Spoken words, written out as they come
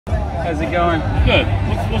How's it going? Good.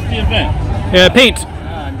 What's the event?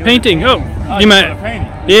 Painting. Oh, you might.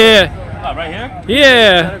 Painting. Yeah. Oh, right here?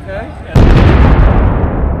 Yeah. Okay.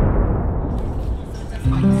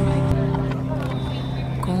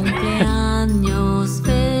 Cumpleaños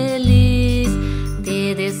feliz,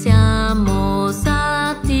 te deseamos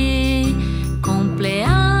a ti.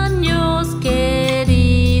 Cumpleaños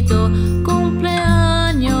querido,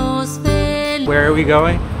 cumpleaños feliz. Where are we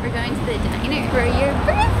going? We're going to the diner for your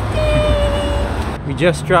birthday. We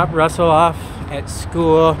just dropped Russell off at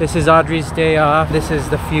school. This is Audrey's day off. This is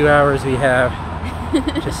the few hours we have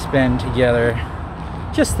to spend together.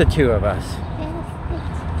 Just the two of us.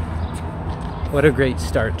 What a great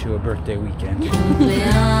start to a birthday weekend.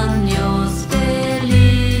 Cumpleaños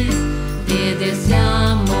feliz, te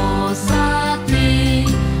deseamos a ti.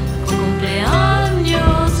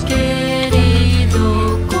 Cumpleaños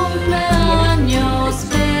querido, cumpleaños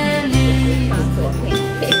feliz.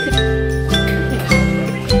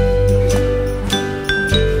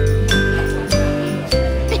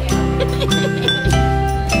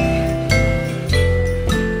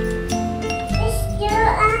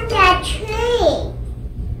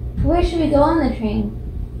 Where should we go on the train?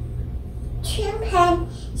 To Penn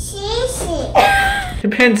Station. To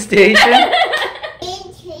Penn Station?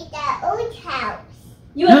 Into the old house.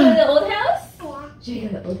 You want to go to the old house? Yeah. Should we go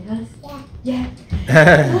to the old house? Yeah.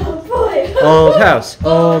 Yeah. Oh boy. Old house,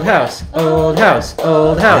 old house, old house,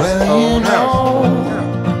 old house, old house.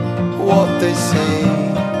 What they say,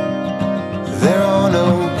 there are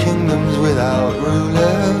no kingdoms without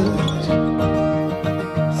rulers.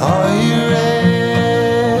 Are you ready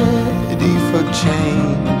for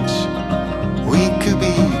change? We could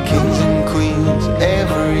be kings and queens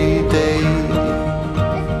every day.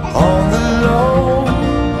 On the low,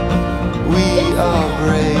 we are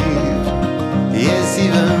brave. Yes,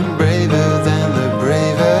 even braver than the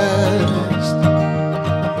bravest.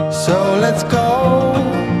 So let's go,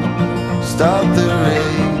 start the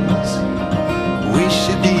race. We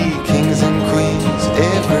should be kings and queens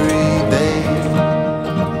every day.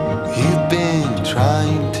 You've been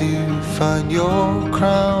trying to find your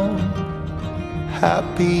crown.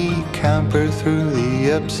 Happy camper through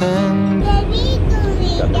the ups and Daddy,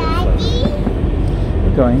 Daddy.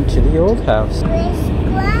 We're going to the old house. Where's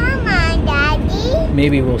Grandma, Daddy?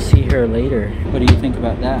 Maybe we'll see her later. What do you think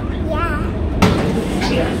about that?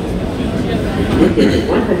 Yeah. Within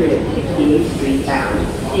 168th Street bound,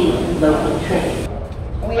 see local train.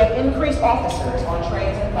 We have increased officers on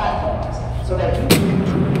trains and platforms so that you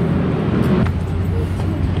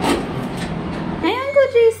Hi, Uncle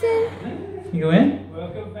Jason. You in?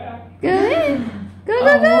 Go in. Go,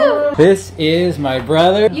 go, go. This is my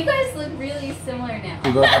brother. You guys look really similar now.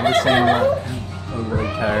 We both have the same look. We're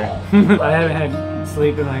really tired. I haven't had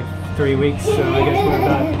sleep in like 3 weeks, so I guess we're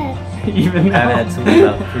about even I've now. had sleep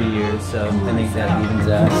about 3 years, so I think that evens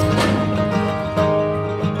out.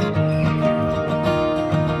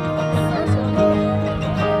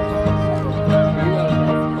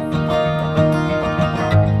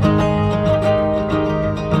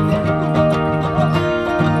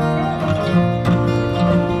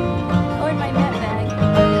 Oh, and my net bag.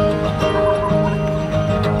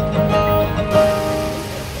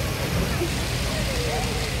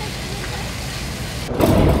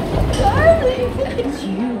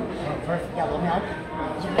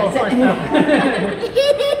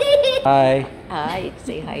 Hi. Hi,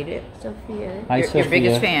 say hi to Sophia. Hi, Your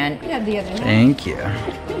biggest Sophia. fan. You have the other one. Thank you.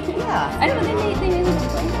 Yeah. I don't know, they made it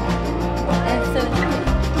like that. So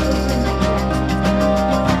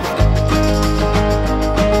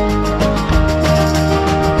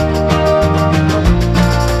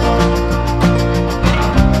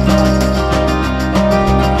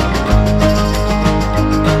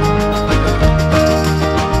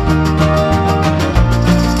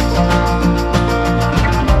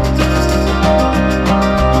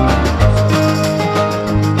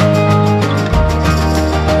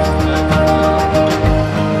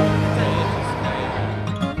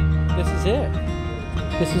This is it.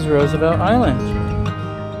 This is Roosevelt Island.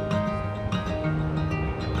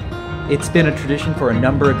 It's been a tradition for a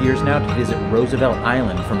number of years now to visit Roosevelt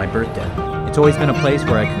Island for my birthday. It's always been a place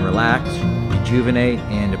where I can relax, rejuvenate,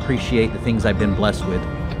 and appreciate the things I've been blessed with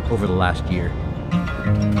over the last year.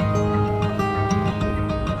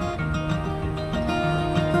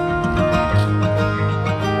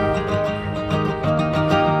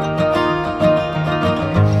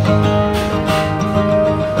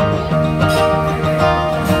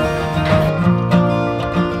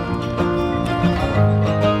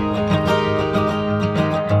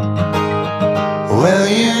 well,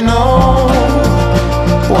 you know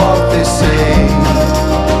what they say.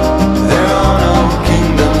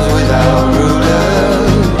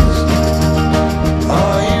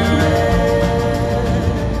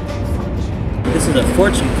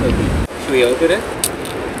 Put it?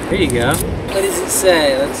 There you go. What does it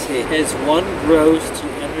say? Let's see. As one grows to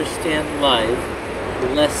understand life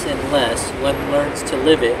less and less, one learns to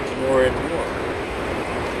live it more and more.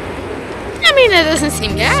 I mean, that doesn't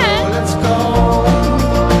seem bad. So let's go.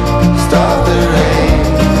 Stop the rain.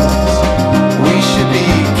 We should be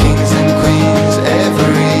kings and queens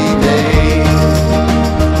every day.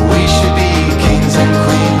 We should be kings and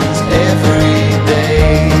queens every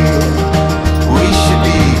day. We should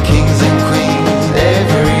be kings and queens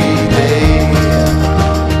every day.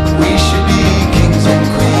 We should be kings and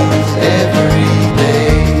queens every day.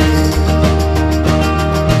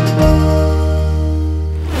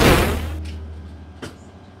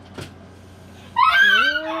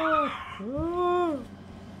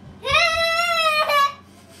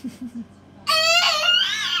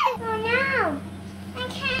 Oh no! I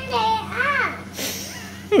can't get it up.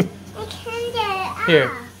 I can't get it up.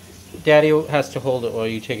 Here. Daddy has to hold it while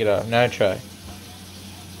you take it off. Now try.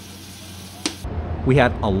 We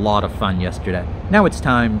had a lot of fun yesterday. Now it's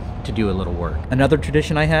time to do a little work. Another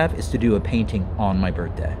tradition I have is to do a painting on my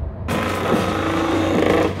birthday.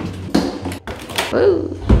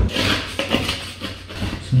 Woo.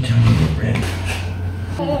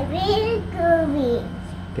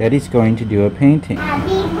 Daddy's going to do a painting.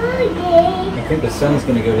 Happy birthday! I think the sun's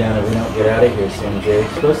going to go down if we don't get out of here soon, Jay.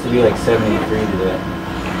 It's supposed to be like 73 today.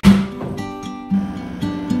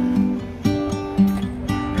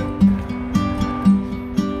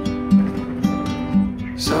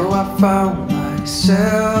 So I found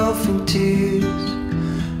myself in tears.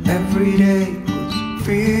 Every day was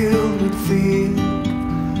filled with fear.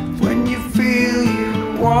 When you feel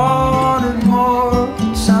you wanted more,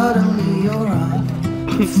 and suddenly you're on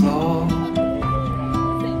the floor.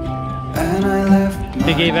 And I left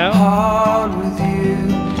They gave out? heart with you.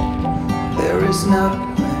 There is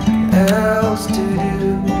nothing else to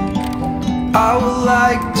do. I would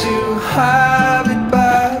like to have it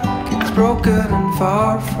back. It's broken and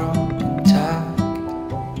far from intact.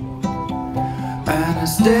 And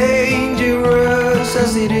as dangerous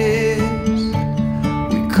as it is,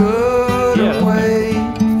 we couldn't wait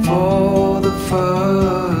for the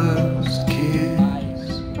first kiss.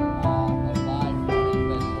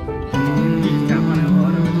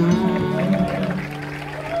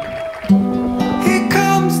 Here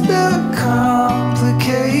comes the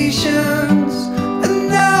complications, and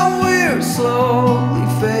now we're slowly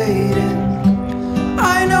fading.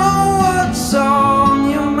 I know what's on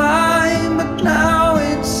your mind, but now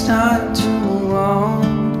it's time to move on.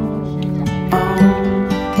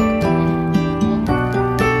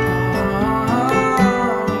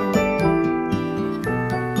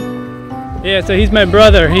 Yeah, so he's my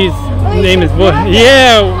brother. His name is Woody.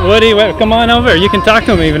 Yeah, Woody, come on over. You can talk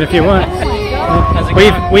to him even if you want.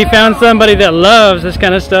 We found somebody that loves this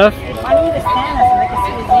kind of stuff. I need to stand so they can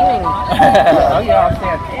see the view. Oh yeah, I'll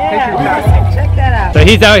stand. Yeah, check that out. So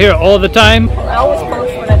he's out here all the time. I always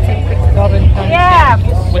post when I take pictures. Yeah.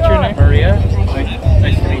 What's your name? Maria.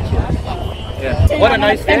 Nice to meet you. Yeah. What a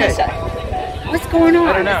nice day. What's going on?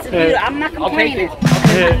 I don't know. It's beautiful. I'm not complaining.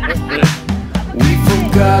 We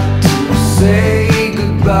forgot to say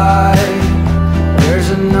goodbye. There's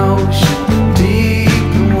an ocean deep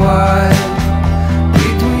and wide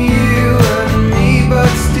between you and me, but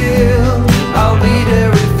still I'll be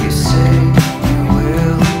there if you say you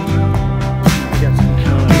will. It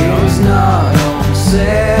is not all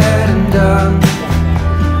said and done,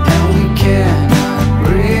 and we cannot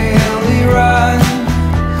really run.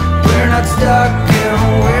 We're not stuck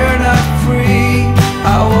and we're not free.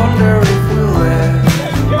 I wonder if we'll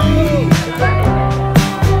ever be.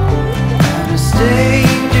 And as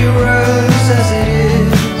dangerous as it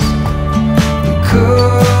is, we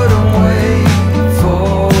couldn't wait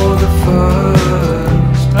for the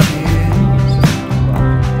first kiss.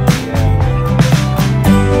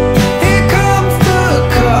 Here comes the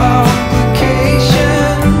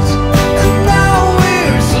complications, and now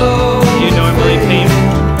we're slowly Do you normally paint?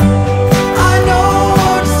 I know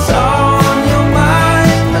what's on your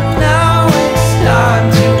mind, but now it's time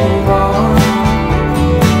to move on.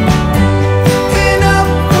 Enough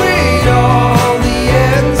with all the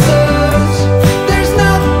answers. There's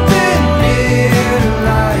nothing here to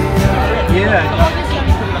light up. Yeah.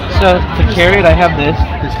 So to carry it, I have this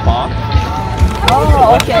box.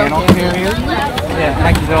 Oh, okay. Panel carrier. Yeah, and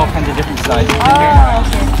I can get all kinds of different sizes in here. Oh,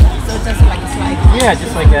 okay. So it's just like a slide. Yeah,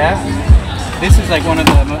 just like that. This is like one of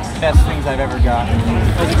the best things I've ever got.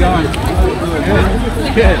 How's it going? Good.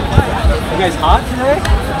 Good. You guys hot today?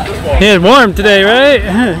 Yeah, it's warm today, right?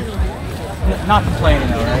 Not complaining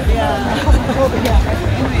though, right? Yeah.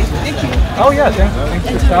 Oh yeah, thanks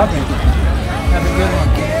for stopping. Have a good one.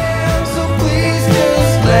 So please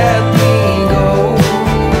let me go.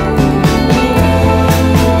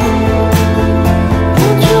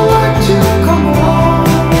 Would you like to come home?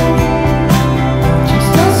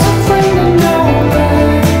 Just as a friend to know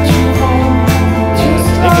that you're home. Just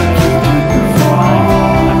like you did before.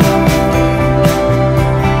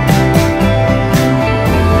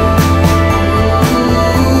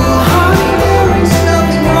 Honey, there is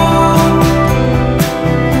nothing wrong.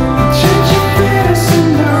 Change your fears in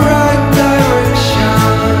the right direction.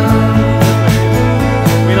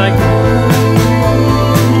 We like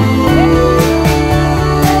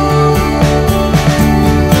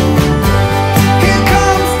Here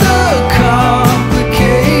comes the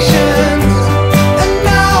complications, and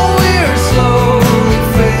now we're slowly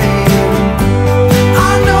fading. I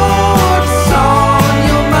know what's on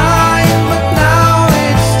your mind, but now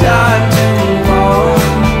it's time to move on.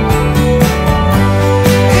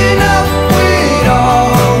 Enough with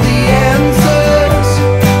all the answers.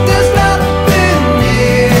 There's nothing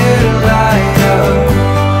here to light up.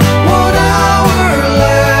 1 hour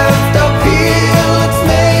left up here. Let's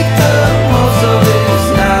make the most of this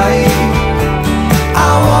night. I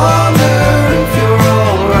wonder if you're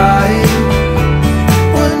alright.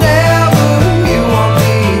 Whenever you want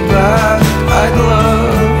me back, I'd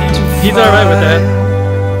love to. he's alright with that.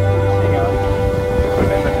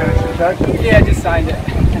 Yeah, I just signed it.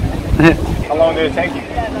 How long did it take you?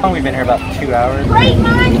 Oh, we've been here about 2 hours.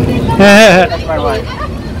 That's my wife.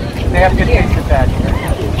 They have good taste in bad.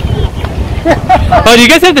 Oh, do you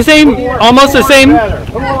guys have the same, almost the same?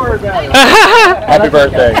 Happy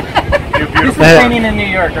birthday. This is painting in New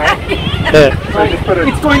York, right?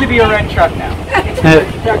 It's going to be a red truck now.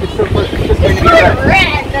 It's so close. It's just going to be red.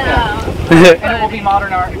 And it will be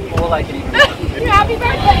modern art. We'll like it even more. Happy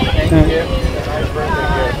birthday! Thank you. Happy birthday.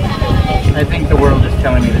 I think the world is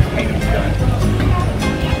telling me this painting's done.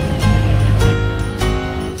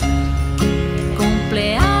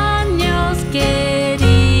 Cumpleaños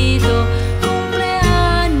querido,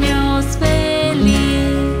 cumpleaños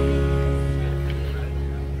feliz.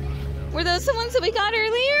 Were those the ones that we got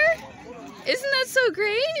earlier? Isn't that so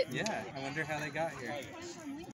great? Yeah, I wonder how they got here.